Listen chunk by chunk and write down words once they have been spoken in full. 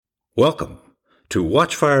Welcome to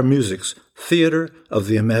Watchfire Music's Theater of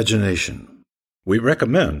the Imagination. We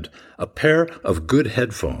recommend a pair of good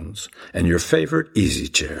headphones and your favorite easy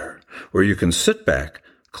chair, where you can sit back,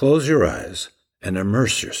 close your eyes, and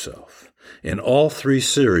immerse yourself in all three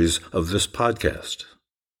series of this podcast: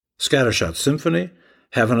 Scattershot Symphony,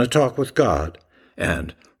 Having a Talk with God,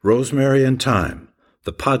 and Rosemary and Thyme,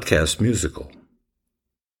 the podcast musical.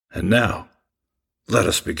 And now, let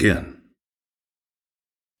us begin.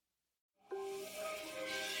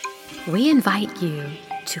 We invite you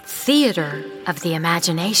to Theater of the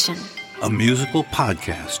Imagination, A musical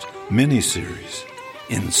podcast miniseries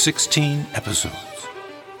in 16 episodes.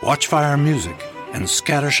 Watchfire Music and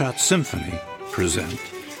Scattershot Symphony present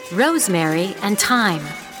Rosemary and Thyme.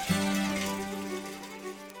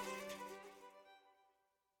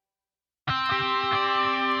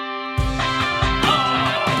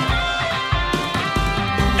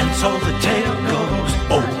 And so the tale goes,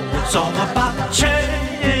 oh, it's all about change.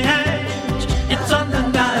 It's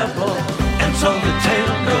undeniable. And so the tale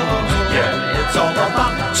goes, yeah, it's all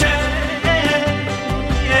about change.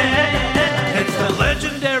 It's the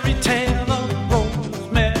legendary tale of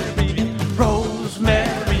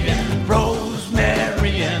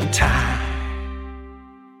Rosemary and Thyme.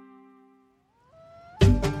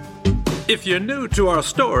 If you're new to our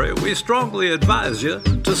story, we strongly advise you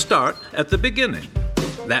to start at the beginning.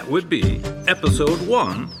 That would be episode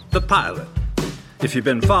 1, the pilot. If you've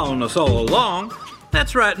been following us all along,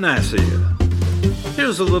 that's right nice of you.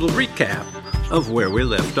 Here's a little recap of where we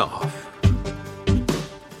left off.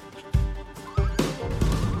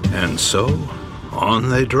 And so, on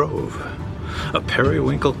they drove. A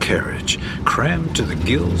periwinkle carriage crammed to the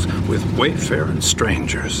gills with wayfaring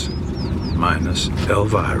strangers, minus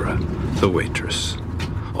Elvira, the waitress,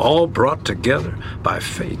 all brought together by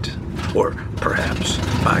fate, or perhaps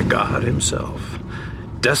by God himself,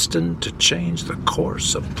 destined to change the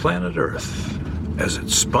course of planet Earth as it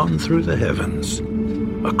spun through the heavens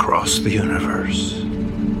across the universe.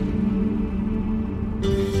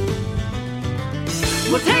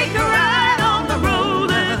 We'll take a ride on the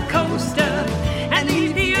roller coaster and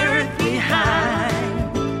leave the earth behind.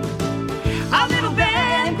 Our little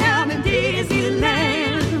band down in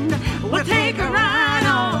Disneyland. We'll take a ride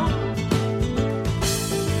on.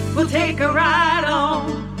 We'll take a ride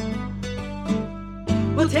on.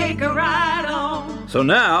 We'll take a ride on. So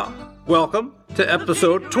now, welcome to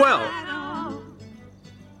episode 12.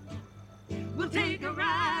 We'll take a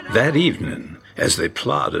ride on. That evening, as they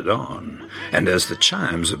plodded on, and as the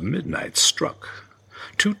chimes of midnight struck,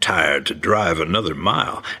 too tired to drive another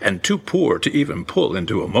mile and too poor to even pull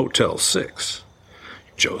into a Motel 6,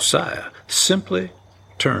 Josiah simply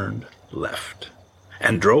turned left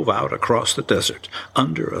and drove out across the desert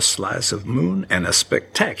under a slice of moon and a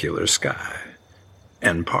spectacular sky,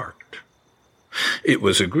 and parked. It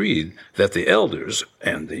was agreed that the elders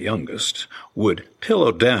and the youngest would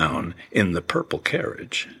pillow down in the purple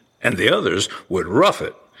carriage, and the others would rough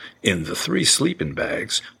it in the 3 sleeping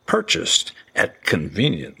bags purchased at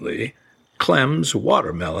conveniently Clem's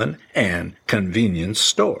Watermelon and Convenience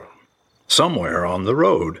Store, somewhere on the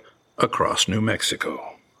road across New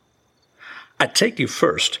Mexico. I take you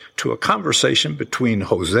first to a conversation between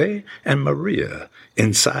Jose and Maria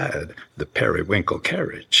inside the periwinkle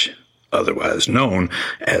carriage, otherwise known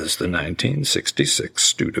as the 1966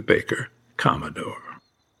 Studebaker Commodore.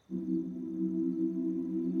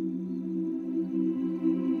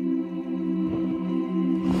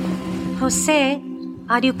 Jose,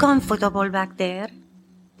 are you comfortable back there?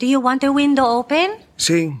 Do you want the window open?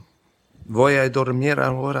 Sí, voy a dormir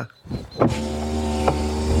ahora.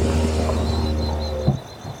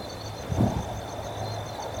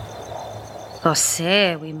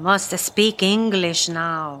 Jose, we must speak English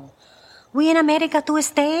now. We in America to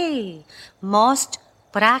stay. Must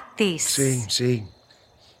practice. Sí.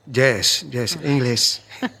 Yes, English.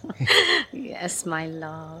 Yes, my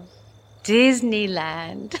love.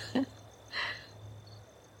 Disneyland.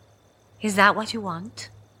 Is that what you want?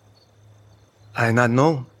 I not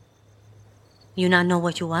know. You not know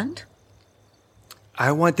what you want?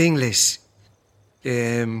 I want English.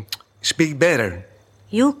 Speak better.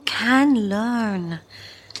 You can learn.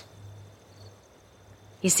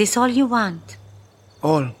 Is this all you want?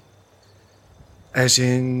 All. As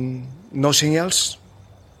in nothing else?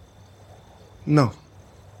 No.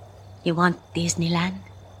 You want Disneyland?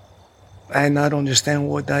 I not understand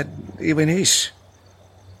what that even is.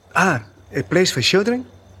 A place for children?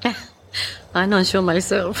 I'm not sure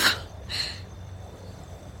myself.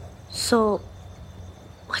 So,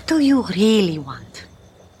 what do you really want?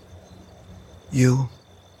 You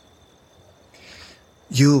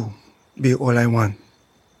be all I want.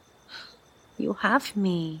 You have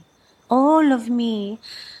me. All of me.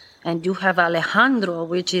 And you have Alejandro,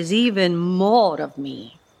 which is even more of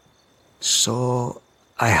me. So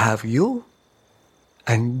I have you,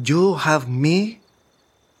 and you have me,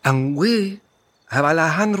 and we have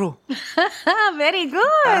Alejandro. Very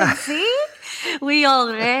good, see? We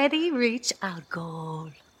already reached our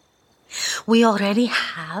goal. We already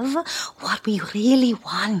have what we really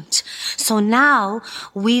want. So now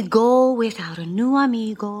we go with our new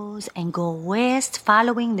amigos and go west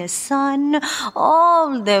following the sun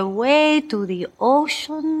all the way to the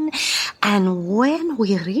ocean. And when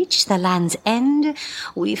we reach the land's end,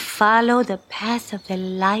 we follow the path of the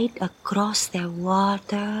light across the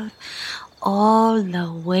water all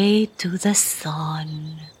the way to the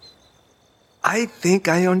sun. I think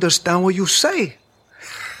I understand what you say.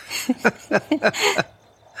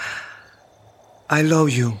 I love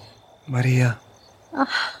you, Maria.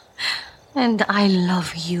 And I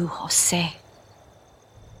love you, Jose.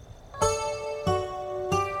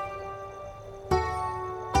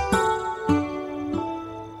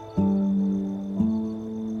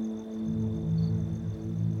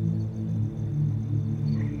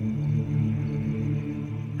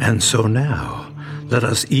 And so now, let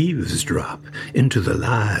us eavesdrop into the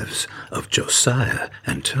lives of Josiah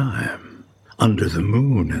and Time, under the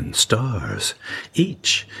moon and stars,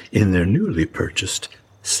 each in their newly purchased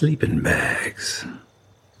sleeping bags.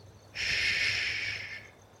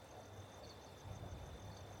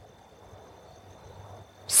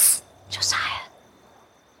 Psst, Josiah.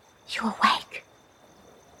 You awake?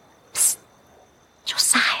 Psst,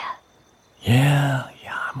 Josiah. Yeah,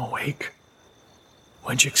 I'm awake.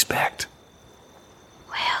 What'd you expect?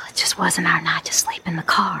 Well, it just wasn't our night to sleep in the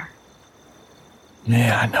car.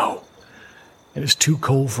 Yeah, I know. It is too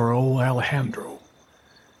cold for old Alejandro.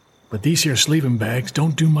 But these here sleeping bags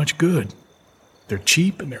don't do much good. They're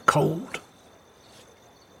cheap and they're cold.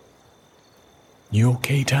 You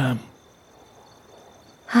okay, Time?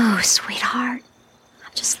 Oh, sweetheart.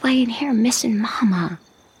 I'm just laying here missing Mama.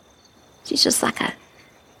 She's just like a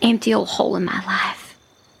empty old hole in my life.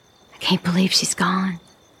 I can't believe she's gone.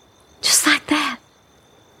 Just like that.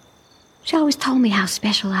 She always told me how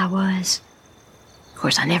special I was. Of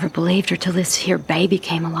course, I never believed her till this here baby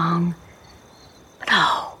came along. But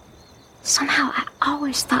oh, somehow I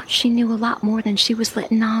always thought she knew a lot more than she was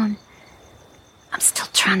letting on. I'm still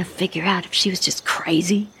trying to figure out if she was just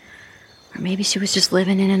crazy, or maybe she was just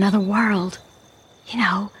living in another world. You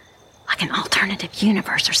know, like an alternative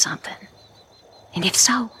universe or something. And if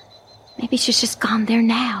so, maybe she's just gone there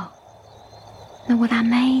now. Know what I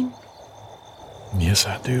mean? Yes,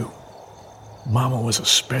 I do. Mama was a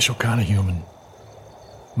special kind of human.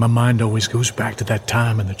 My mind always goes back to that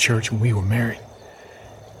time in the church when we were married.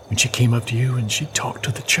 When she came up to you and she talked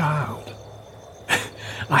to the child.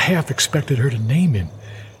 I half expected her to name him.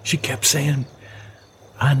 She kept saying,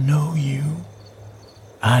 I know you.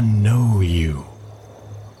 I know you.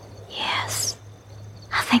 Yes,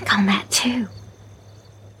 I think on that too.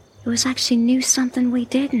 It was like she knew something we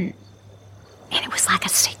didn't. And it was like a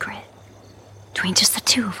secret between just the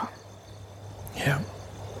two of them.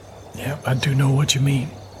 Yeah, I do know what you mean.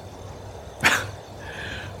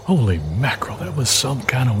 Holy mackerel, that was some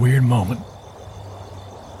kind of weird moment.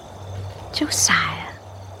 Josiah,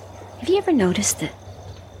 have you ever noticed that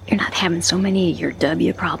you're not having so many of your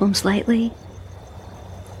W problems lately?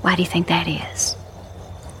 Why do you think that is?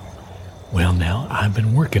 Well, now, I've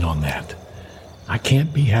been working on that. I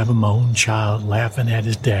can't be having my own child laughing at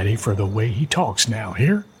his daddy for the way he talks now,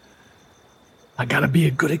 here? I gotta be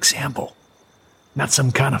a good example, not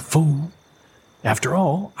some kind of fool. After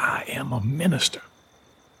all, I am a minister.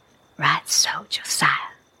 Right so, Josiah.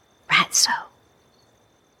 Right so.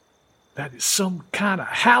 That is some kind of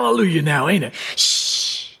hallelujah now, ain't it?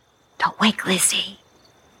 Shh! Don't wake Lizzie.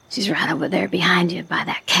 She's right over there behind you by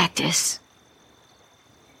that cactus.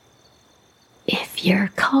 If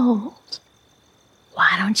you're cold,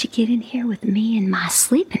 why don't you get in here with me in my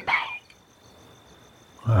sleeping bag?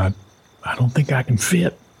 I don't think I can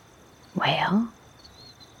fit. Well,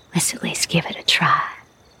 let's at least give it a try.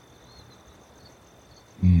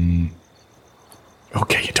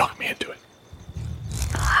 Okay, you talked me into it.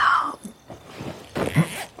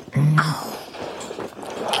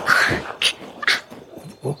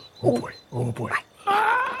 Oh boy. Oh,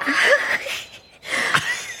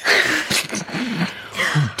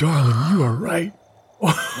 darling, you are right.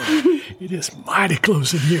 It is mighty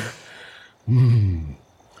close in here.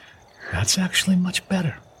 That's actually much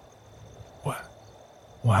better. What?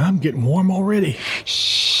 Why, I'm getting warm already.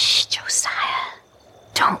 Shh, Josiah.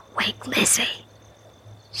 Don't wake Lizzie.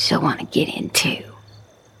 She'll want to get in too.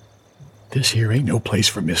 This here ain't no place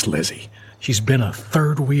for Miss Lizzie. She's been a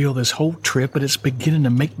third wheel this whole trip, but it's beginning to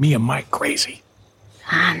make me a mite crazy.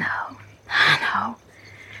 I know.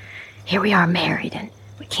 Here we are married, and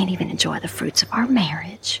we can't even enjoy the fruits of our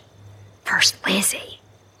marriage. First Lizzie,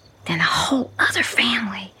 then a whole other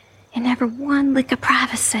family, and never one lick of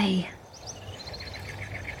privacy.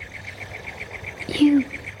 You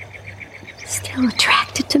still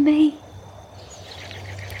attracted to me?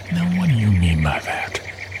 Now, what do you mean by that?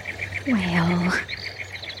 Well,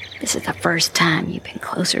 this is the first time you've been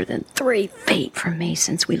closer than 3 feet from me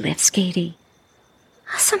since we left Skeety.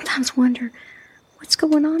 I sometimes wonder what's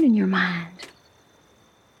going on in your mind.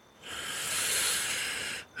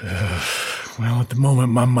 Well, at the moment,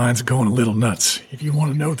 my mind's going a little nuts, if you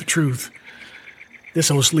want to know the truth.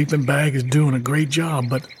 This old sleeping bag is doing a great job,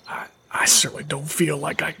 but I certainly don't feel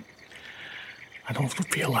like I don't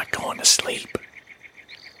feel like going to sleep.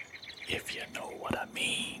 If you know what I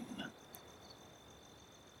mean.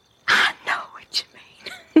 I know what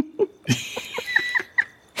you mean.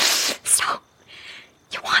 So,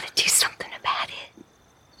 you want to do something about it?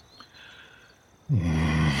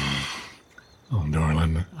 Oh,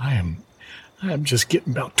 darling, I am just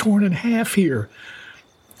getting about torn in half here.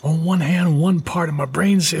 On one hand, one part of my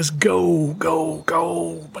brain says go, go,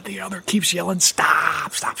 go, but the other keeps yelling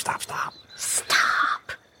stop, stop, stop, stop.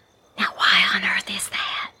 Stop. Now, why on earth is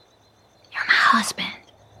that? You're my husband.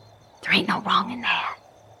 There ain't no wrong in that.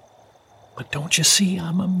 But don't you see,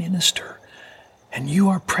 I'm a minister, and you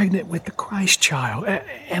are pregnant with the Christ child,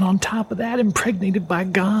 and on top of that, impregnated by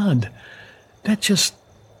God. That just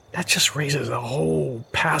raises a whole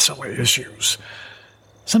passel of issues.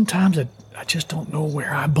 Sometimes I just don't know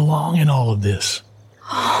where I belong in all of this.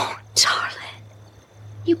 Oh, darling,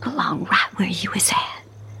 you belong right where you was at.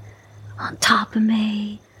 On top of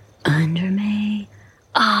me, under me,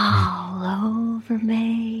 all over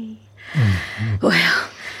me. Mm-hmm. Well,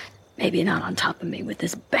 maybe not on top of me with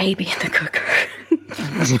this baby in the cooker.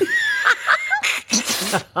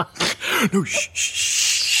 No,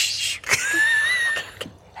 shh.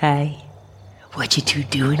 Hey, what you two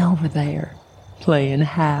doing over there? Playing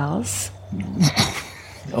house?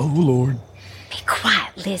 Oh, Lord. Be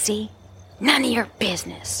quiet, Lizzie. None of your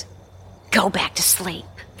business. Go back to sleep.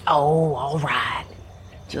 Oh, all right.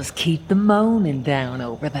 Just keep the moaning down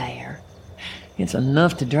over there. It's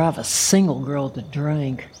enough to drive a single girl to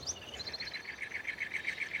drink.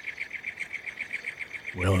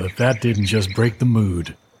 Well, if that didn't just break the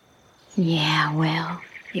mood. Yeah, well,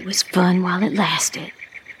 it was fun while it lasted.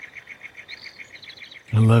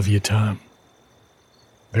 I love you, Tom.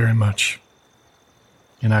 Very much.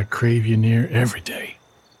 And I crave you near every day.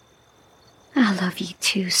 I love you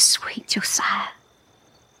too, sweet Josiah.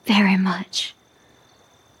 Very much.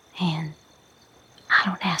 And I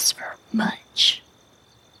don't ask for much.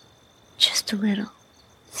 Just a little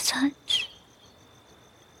such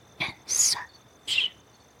and such.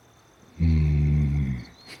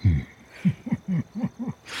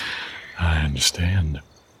 I understand.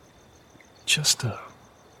 Just a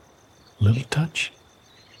little touch.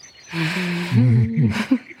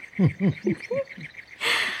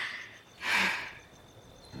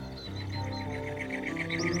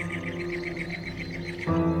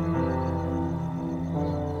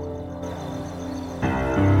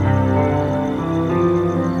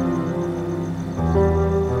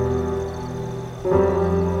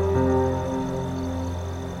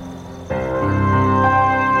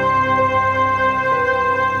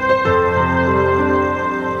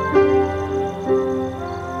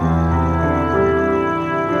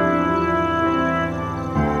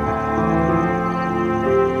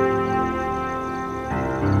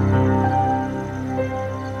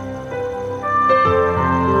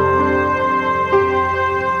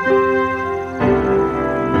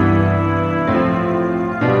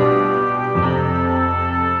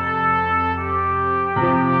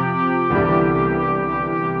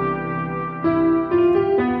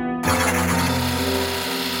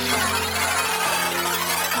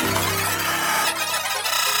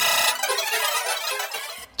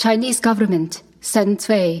 Chinese government sends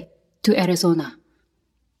Wei to Arizona.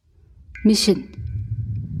 Mission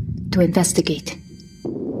to investigate.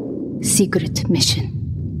 Secret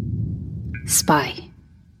mission. Spy.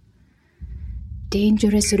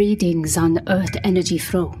 Dangerous readings on Earth energy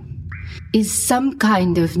flow. Is some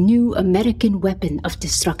kind of new American weapon of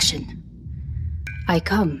destruction. I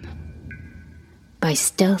come by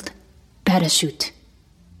stealth parachute.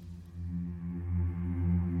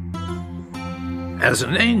 As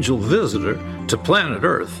an angel visitor to planet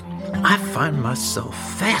Earth, I find myself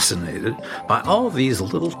fascinated by all these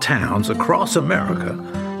little towns across America,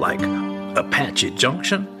 like Apache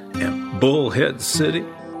Junction and Bullhead City,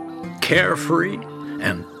 carefree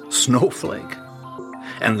and snowflake,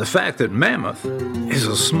 and the fact that Mammoth is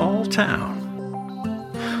a small town.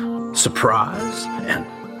 Surprise and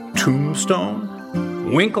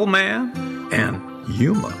Tombstone, Winkleman, and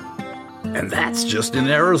Yuma. And that's just in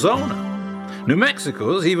Arizona. New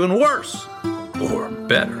Mexico's even worse, or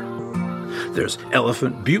better. There's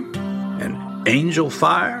Elephant Butte and Angel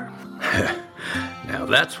Fire. Now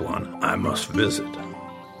that's one I must visit.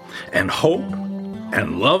 And Hope,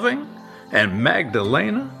 and Loving, and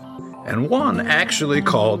Magdalena, and one actually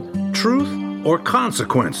called Truth or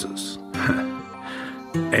Consequences.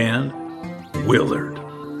 And Willard.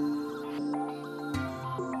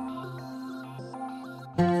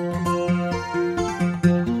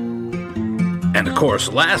 And of course,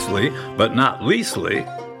 lastly, but not leastly,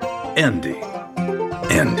 Indy.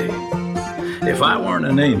 Indy. If I weren't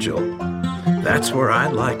an angel, that's where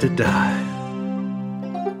I'd like to die.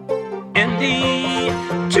 Indy,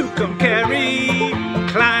 Tucumcari,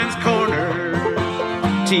 Klein's Corner,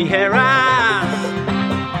 Tijeras,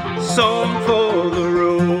 song for the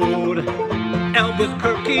road,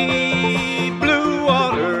 Albuquerque, Blue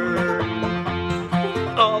Water,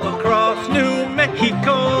 all across New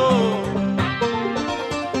Mexico.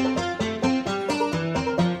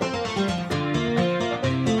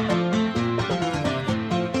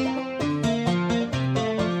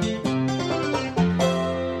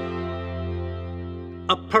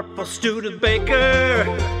 A purple Studebaker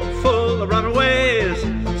full of runaways,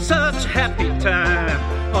 such happy time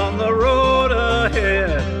on the road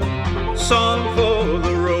ahead. Song for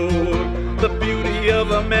the road, the beauty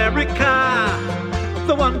of America,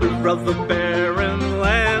 the wonder of the barren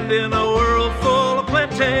land in a world full of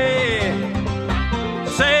plenty.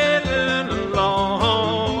 Sailing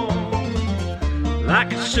along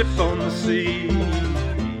like a ship on the sea.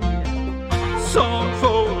 Song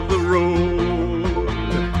for the road,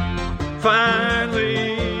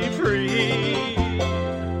 finally free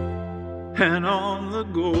and on the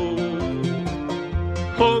go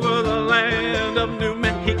over the land of New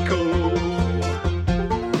Mexico,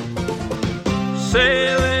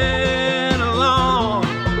 sailing along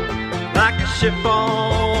like a ship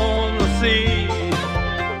on the sea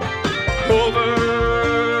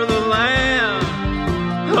over the land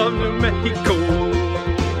of New Mexico,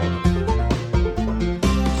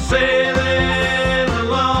 sailing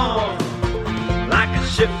along like a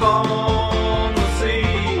ship on the sea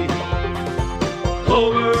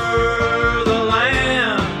over the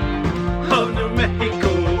land of New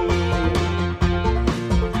Mexico,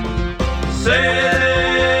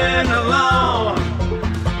 sailing along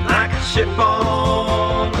like a ship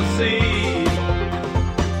on the sea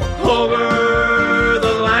over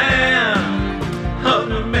the land of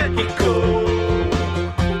New Mexico.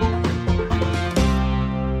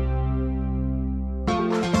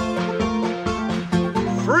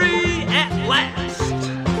 Free at last,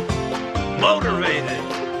 motivated,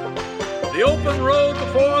 the open road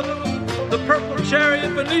before them, the purple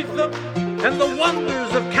chariot beneath them, and the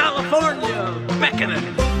wonders of California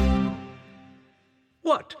beckoning.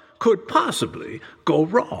 What could possibly go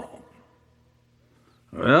wrong?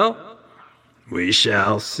 Well, we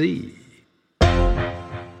shall see.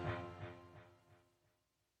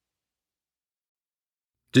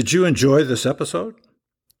 Did you enjoy this episode?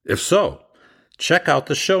 If so, check out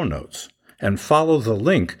the show notes and follow the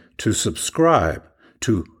link to subscribe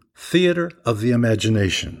to Theater of the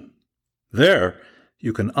Imagination. There,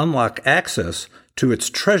 you can unlock access to its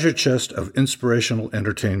treasure chest of inspirational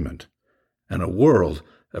entertainment and a world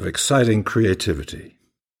of exciting creativity.